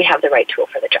when we have the right tool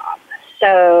for the job.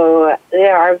 So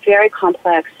there are very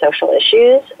complex social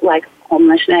issues like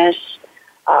homelessness,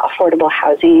 affordable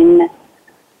housing,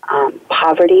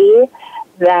 poverty,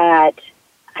 that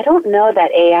I don't know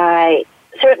that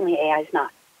certainly AI is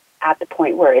not at the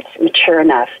point where it's mature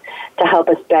enough to help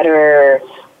us better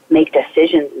make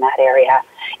decisions in that area.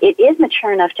 It is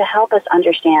mature enough to help us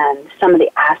understand some of the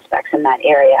aspects in that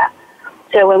area.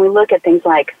 So when we look at things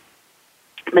like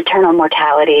maternal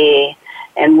mortality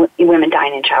and women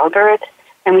dying in childbirth,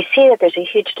 and we see that there's a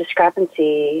huge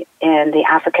discrepancy in the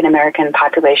African American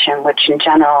population, which in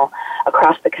general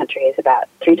across the country is about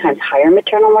 3 times higher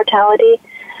maternal mortality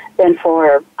than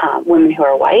for women who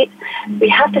are white, we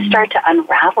have to start to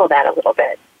unravel that a little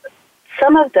bit.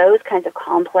 Some of those kinds of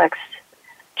complex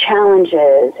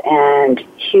challenges and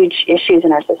huge issues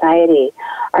in our society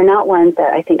are not ones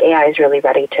that I think AI is really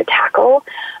ready to tackle.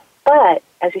 But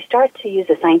as we start to use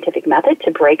the scientific method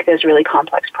to break those really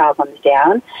complex problems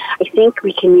down, I think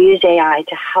we can use AI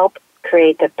to help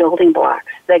create the building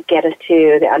blocks that get us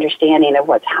to the understanding of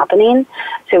what's happening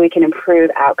so we can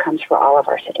improve outcomes for all of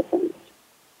our citizens.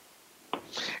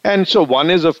 And so one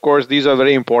is, of course, these are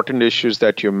very important issues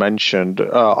that you mentioned.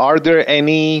 Are there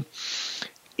any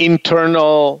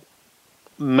internal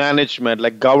management,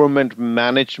 like government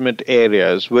management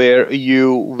areas where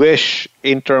you wish,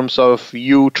 in terms of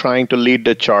you trying to lead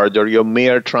the charge or your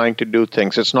mayor trying to do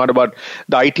things, it's not about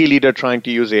the IT leader trying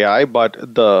to use AI, but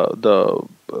the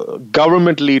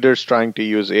government leaders trying to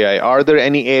use AI? Are there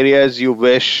any areas you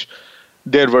wish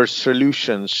there were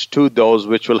solutions to those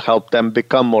which will help them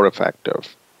become more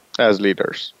effective as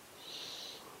leaders?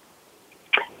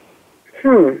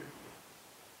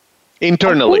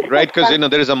 Internally, right? Because,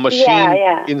 there is a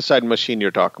machine inside machine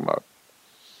you're talking about.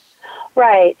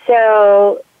 Right.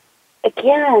 So,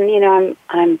 again,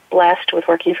 I'm blessed with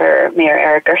working for Mayor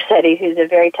Eric Garcetti, who's a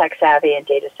very tech-savvy and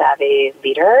data-savvy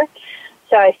leader.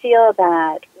 So I feel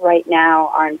that right now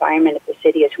our environment at the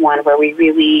city is one where we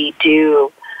really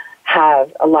do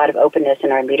have a lot of openness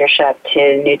in our leadership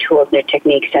to new tools, new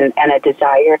techniques, and a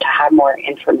desire to have more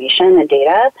information and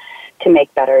data to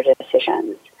make better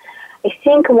decisions. I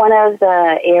think one of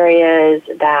the areas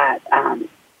that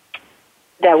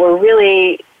we're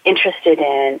really interested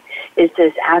in is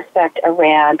this aspect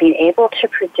around being able to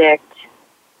predict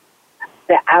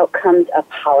the outcomes of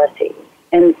policy.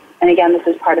 And again, this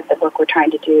is part of the work we're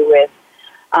trying to do with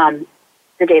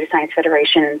the Data Science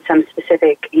Federation and some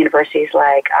specific universities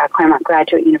like Claremont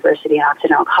Graduate University and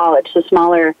Occidental College, so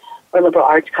smaller or liberal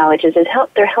arts colleges.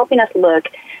 They're helping us look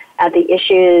at the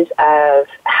issues of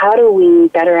how do we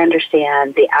better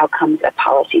understand the outcomes of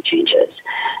policy changes.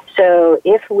 So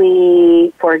if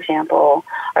we, for example,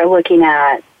 are looking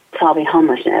at solving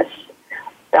homelessness,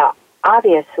 the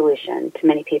obvious solution to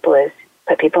many people is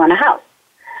put people in a house.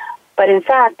 But in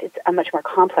fact, it's a much more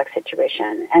complex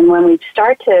situation. And when we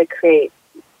start to create,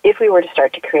 if we were to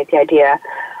start to create the idea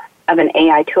of an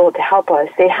AI tool to help us,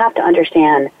 they have to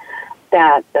understand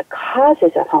that the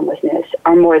causes of homelessness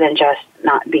are more than just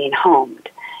not being homed.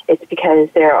 It's because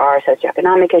there are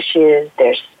socioeconomic issues,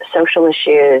 there's social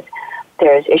issues,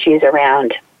 there's issues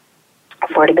around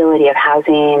affordability of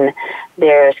housing,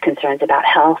 there's concerns about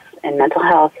health and mental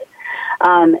health.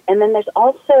 And then there's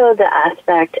also the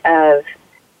aspect of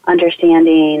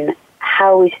understanding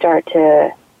how we start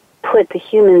to put the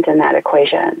humans in that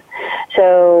equation.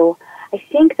 So I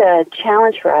think the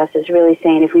challenge for us is really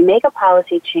saying if we make a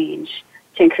policy change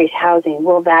to increase housing,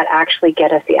 will that actually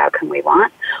get us the outcome we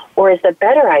want? Or is the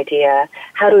better idea,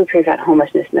 how do we prevent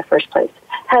homelessness in the first place?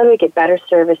 How do we get better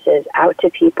services out to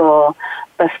people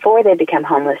before they become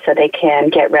homeless so they can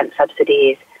get rent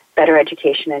subsidies, better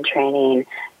education and training,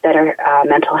 better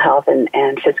mental health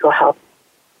and physical health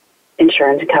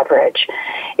insurance coverage?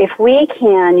 If we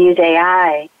can use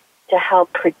AI to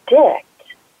help predict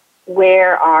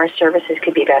where our services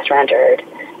could be best rendered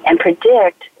and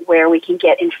predict where we can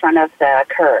get in front of the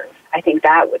curve, I think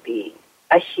that would be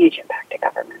a huge impact to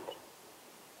government.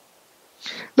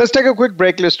 Let's take a quick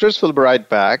break, listeners. We'll be right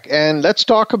back. And let's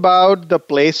talk about the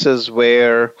places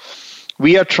where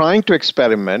we are trying to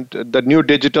experiment. The new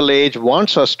digital age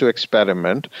wants us to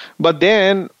experiment, but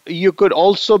then you could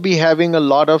also be having a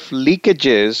lot of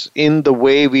leakages in the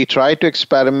way we try to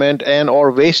experiment and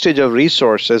or wastage of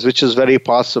resources, which is very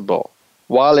possible.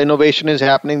 While innovation is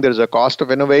happening, there's a cost of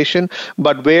innovation,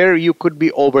 but where you could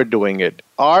be overdoing it.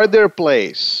 Are there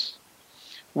places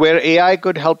where AI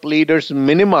could help leaders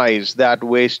minimize that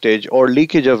wastage or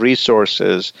leakage of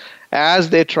resources as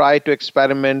they try to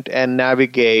experiment and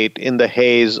navigate in the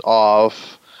haze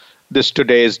of this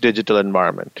today's digital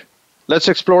environment? Let's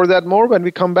explore that more when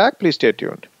we come back. Please stay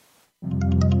tuned.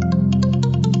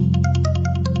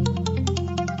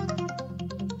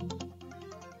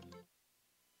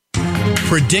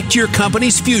 Predict your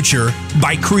company's future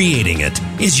by creating it.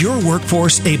 Is your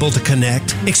workforce able to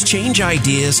connect, exchange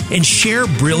ideas, and share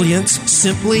brilliance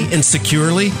simply and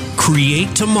securely?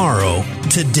 Create tomorrow,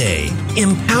 today.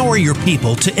 Empower your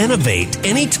people to innovate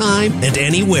anytime and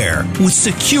anywhere with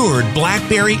secured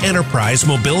BlackBerry Enterprise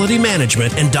mobility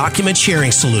management and document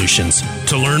sharing solutions.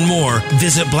 To learn more,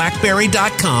 visit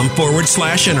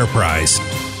blackberry.com/enterprise.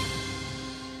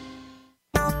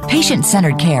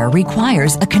 Patient-centered care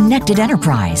requires a connected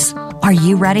enterprise. Are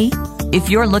you ready? If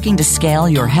you're looking to scale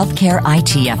your healthcare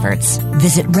IT efforts,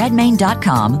 visit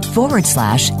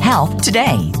redmayne.com/health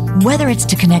today. Whether it's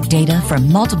to connect data from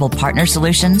multiple partner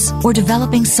solutions or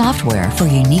developing software for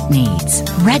unique needs,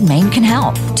 Redmayne can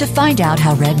help. To find out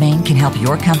how Redmayne can help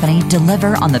your company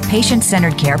deliver on the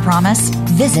patient-centered care promise,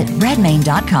 visit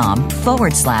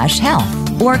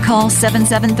redmayne.com/health or call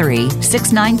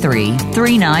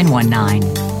 773-693-3919.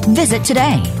 Visit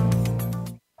today.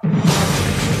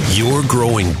 Your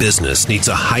growing business needs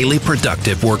a highly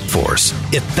productive workforce,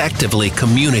 effectively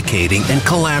communicating and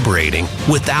collaborating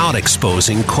without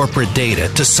exposing corporate data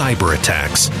to cyber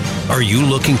attacks. Are you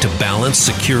looking to balance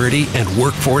security and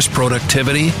workforce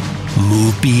productivity?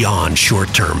 Move beyond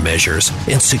short-term measures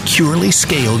and securely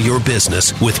scale your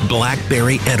business with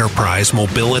BlackBerry Enterprise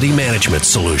Mobility Management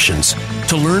Solutions.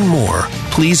 To learn more,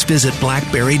 please visit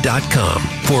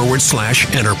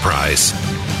blackberry.com/enterprise.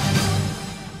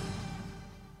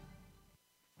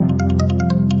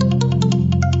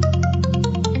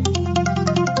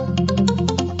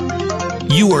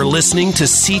 You are listening to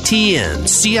CTN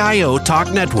CIO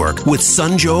Talk Network with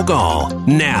Sanjog Aul.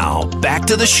 Now, back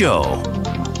to the show.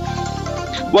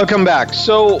 Welcome back.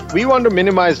 So we want to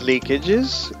minimize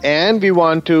leakages and we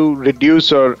want to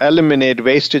reduce or eliminate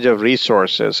wastage of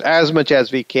resources as much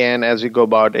as we can as we go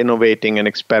about innovating and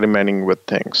experimenting with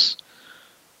things.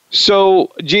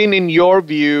 So, Jeanne, in your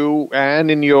view and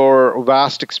in your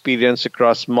vast experience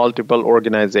across multiple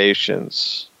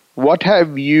organizations, what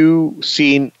have you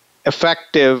seen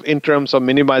effective in terms of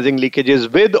minimizing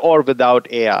leakages with or without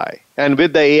AI? And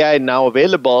with the AI now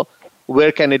available,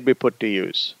 where can it be put to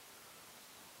use?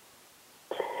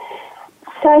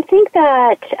 So I think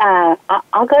that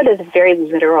I'll go to the very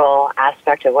literal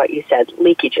aspect of what you said,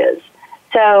 leakages.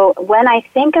 So when I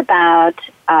think about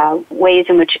ways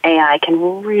in which AI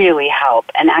can really help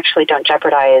and actually don't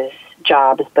jeopardize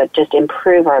jobs but just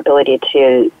improve our ability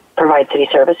to provide city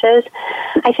services,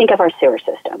 I think of our sewer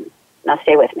system. Now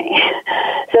stay with me.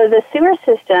 So the sewer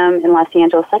system in Los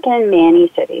Angeles, like in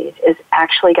many cities, is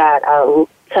actually got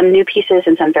some new pieces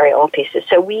and some very old pieces.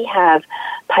 So we have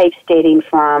pipes dating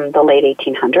from the late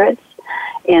 1800s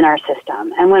in our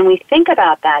system. And when we think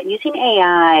about that, using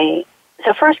AI,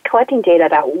 so first collecting data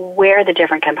about where the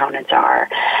different components are,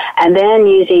 and then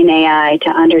using AI to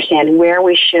understand where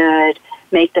we should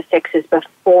make the fixes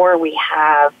before we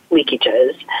have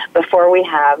leakages, before we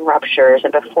have ruptures,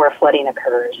 and before flooding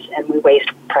occurs and we waste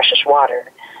precious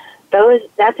water.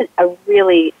 That's a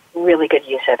really, really good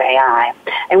use of AI.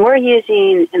 And we're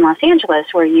using, in Los Angeles,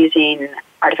 we're using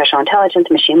artificial intelligence,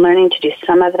 machine learning to do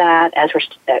some of that as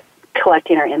we're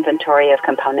collecting our inventory of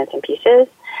components and pieces.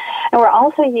 And we're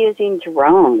also using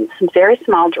drones, some very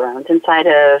small drones inside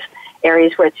of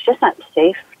areas where it's just not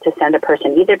safe to send a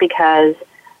person, either because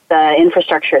the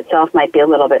infrastructure itself might be a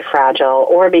little bit fragile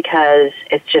or because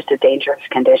it's just a dangerous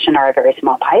condition or a very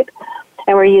small pipe.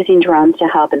 And we're using drones to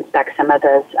help inspect some of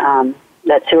those,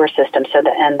 that sewer system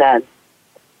and the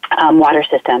water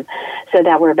system so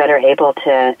that we're better able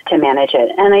to manage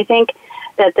it. And I think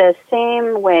that the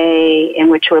same way in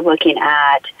which we're looking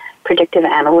at predictive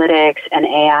analytics and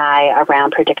AI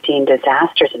around predicting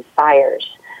disasters and fires.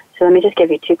 So let me just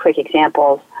give you two quick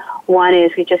examples. One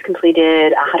is we just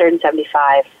completed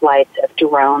 175 flights of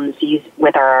drones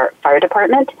with our fire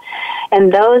department,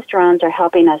 and those drones are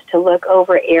helping us to look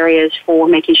over areas for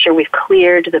making sure we've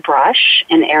cleared the brush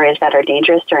in areas that are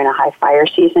dangerous during a high fire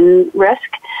season risk.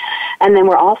 And then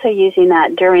we're also using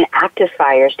that during active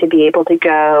fires to be able to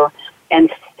go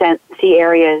and see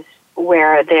areas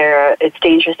where it's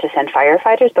dangerous to send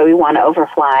firefighters, but we want to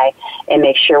overfly and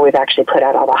make sure we've actually put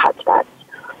out all the hot spots.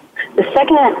 The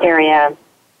second area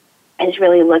is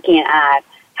really looking at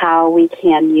how we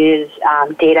can use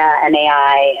data and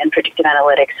AI and predictive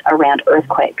analytics around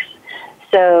earthquakes.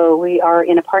 So we are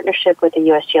in a partnership with the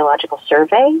U.S. Geological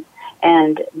Survey,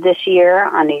 and this year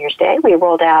on New Year's Day, we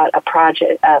rolled out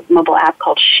a mobile app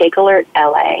called Shake Alert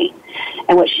LA.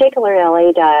 And what Shake Alert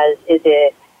LA does is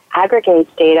it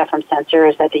aggregates data from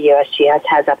sensors that the USGS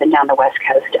has up and down the west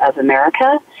coast of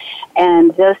America.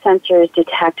 And those sensors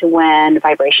detect when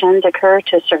vibrations occur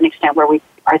to a certain extent where we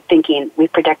are thinking, we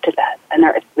predicted that, and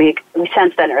we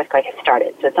sense that an earthquake has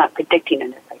started. So it's not predicting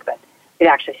an earthquake, but it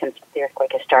actually senses the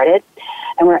earthquake has started.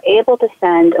 And we're able to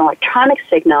send an electronic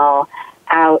signal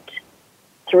out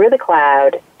through the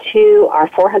cloud to our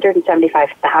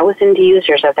 475,000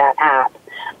 users of that app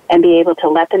and be able to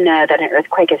let them know that an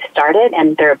earthquake has started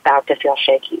and they're about to feel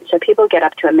shaking. So people get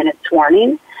up to a minute's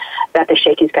warning that the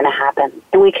shaking is going to happen.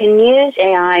 And we can use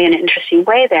AI in an interesting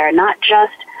way there, not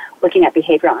just looking at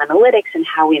behavioral analytics and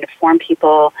how we inform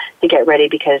people to get ready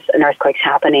because an earthquake's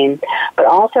happening, but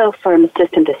also from a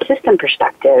system-to-system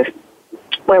perspective,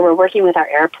 where we're working with our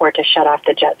airport to shut off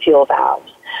the jet fuel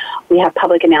valves. We have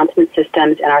public announcement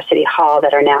systems in our city hall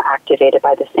that are now activated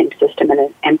by the same system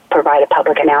and provide a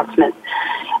public announcement.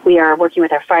 We are working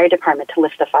with our fire department to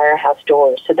lift the firehouse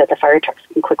doors so that the fire trucks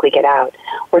can quickly get out.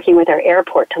 Working with our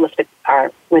airport to lift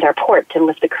with our port to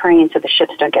lift the crane so the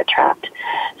ships don't get trapped.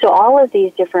 So all of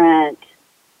these different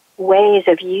ways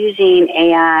of using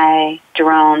AI,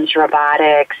 drones,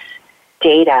 robotics,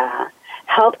 data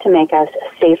help to make us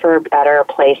a safer, better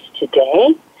place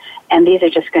today. And these are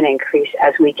just going to increase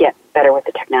as we get better with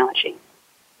the technology.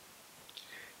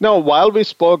 Now, while we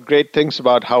spoke great things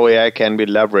about how AI can be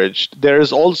leveraged, there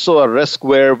is also a risk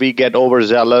where we get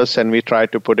overzealous and we try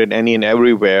to put it any and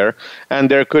everywhere. And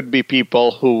there could be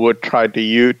people who would try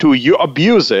to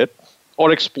abuse it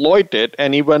or exploit it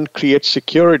and even create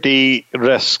security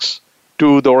risks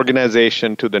to the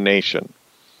organization, to the nation.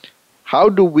 How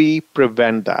do we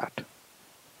prevent that?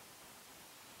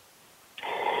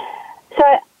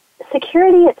 So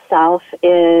security itself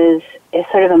is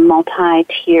sort of a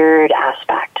multi-tiered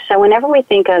aspect. So whenever we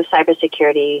think of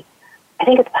cybersecurity, I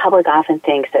think the public often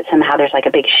thinks that somehow there's like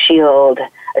a big shield,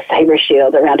 a cyber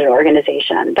shield around an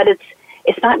organization. But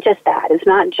it's not just that. It's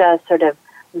not just sort of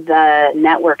the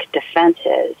network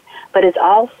defenses, but it's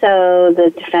also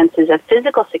the defenses of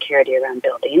physical security around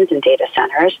buildings and data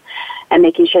centers and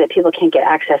making sure that people can't get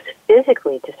access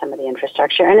physically to some of the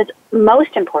infrastructure. And it's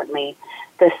most importantly,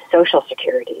 the social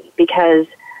security, because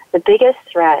the biggest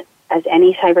threat, as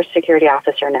any cybersecurity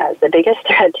officer knows, the biggest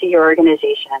threat to your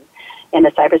organization in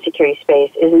the cybersecurity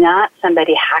space is not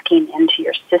somebody hacking into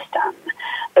your system,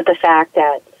 but the fact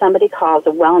that somebody calls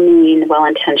a well-meaning,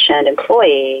 well-intentioned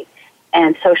employee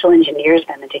and social engineers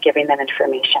them into giving them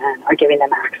information or giving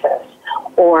them access,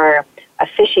 or a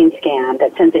phishing scam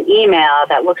that sends an email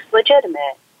that looks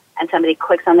legitimate and somebody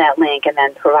clicks on that link and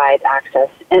then provides access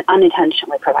and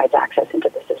unintentionally provides access into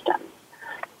the system.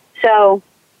 So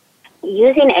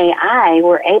using AI,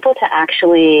 we're able to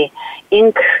actually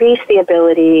increase the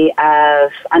ability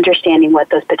of understanding what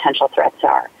those potential threats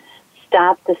are,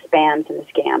 stop the spams and the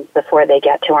scams before they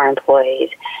get to our employees,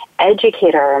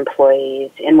 educate our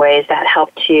employees in ways that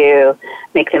help to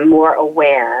make them more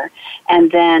aware,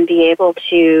 and then be able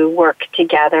to work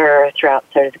together throughout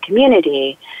sort of the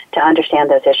community to understand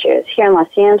those issues. Here in Los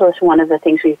Angeles, one of the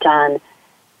things we've done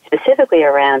specifically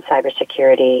around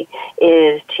cybersecurity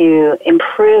is to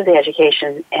improve the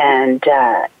education and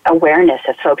awareness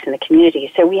of folks in the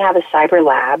community. So we have a cyber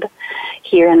lab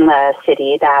here in the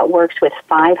city that works with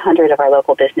 500 of our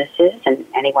local businesses, and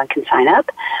anyone can sign up,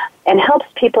 and helps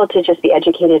people to just be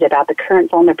educated about the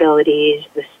current vulnerabilities,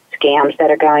 the scams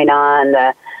that are going on,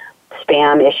 the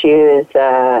spam issues,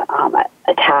 the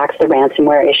attacks, the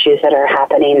ransomware issues that are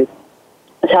happening.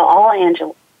 So all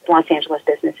Los Angeles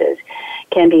businesses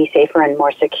can be safer and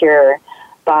more secure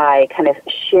by kind of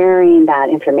sharing that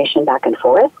information back and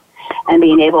forth and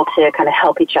being able to kind of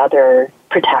help each other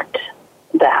protect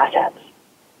the assets.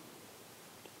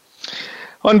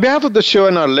 On behalf of the show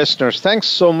and our listeners, thanks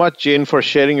so much, Jeanne, for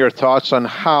sharing your thoughts on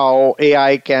how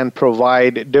AI can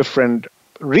provide different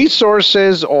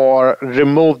resources or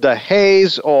remove the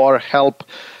haze or help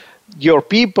your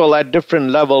people at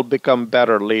different levels become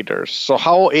better leaders. So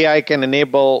how AI can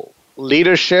enable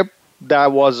leadership,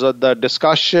 that was the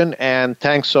discussion, and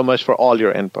thanks so much for all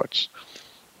your inputs.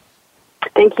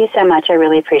 Thank you so much. I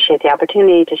really appreciate the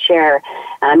opportunity to share.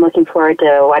 I'm looking forward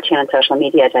to watching on social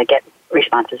media to get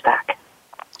responses back.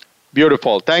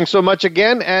 Beautiful. Thanks so much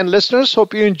again. And listeners,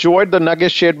 hope you enjoyed the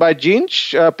nuggets shared by Jeanne.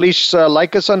 Please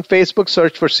like us on Facebook,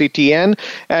 search for CTN,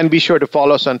 and be sure to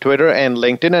follow us on Twitter and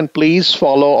LinkedIn. And please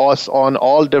follow us on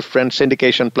all different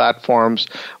syndication platforms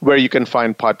where you can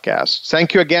find podcasts.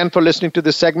 Thank you again for listening to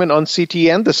this segment on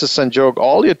CTN. This is Sanjog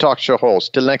Aul, your talk show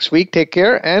host. Till next week, take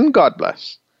care and God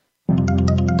bless.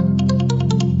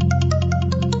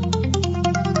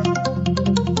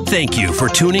 Thank you for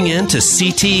tuning in to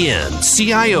CTN,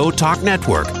 CIO Talk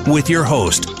Network, with your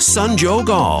host, Sanjog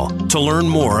Aul. To learn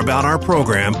more about our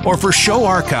program or for show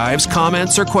archives,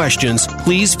 comments, or questions,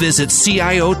 please visit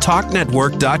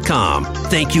CIOTalkNetwork.com.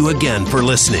 Thank you again for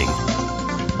listening.